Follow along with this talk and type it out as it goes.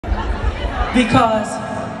because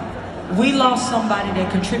we lost somebody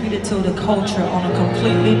that contributed to the culture on a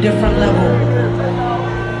completely different level.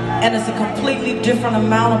 And it's a completely different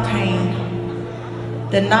amount of pain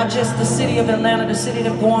than not just the city of Atlanta, the city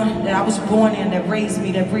that I was born in, that raised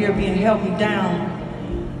me, that reared me and held me down.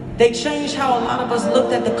 They changed how a lot of us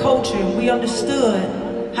looked at the culture, and we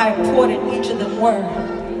understood how important each of them were.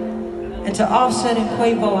 And to Offset and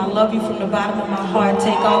Quavo, I love you from the bottom of my heart.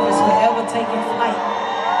 Take off is forever taking flight.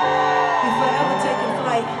 You're forever taking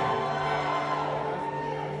flight.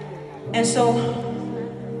 And so,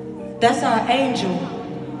 that's our angel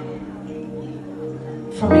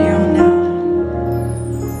from here on out.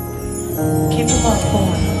 Keep him up for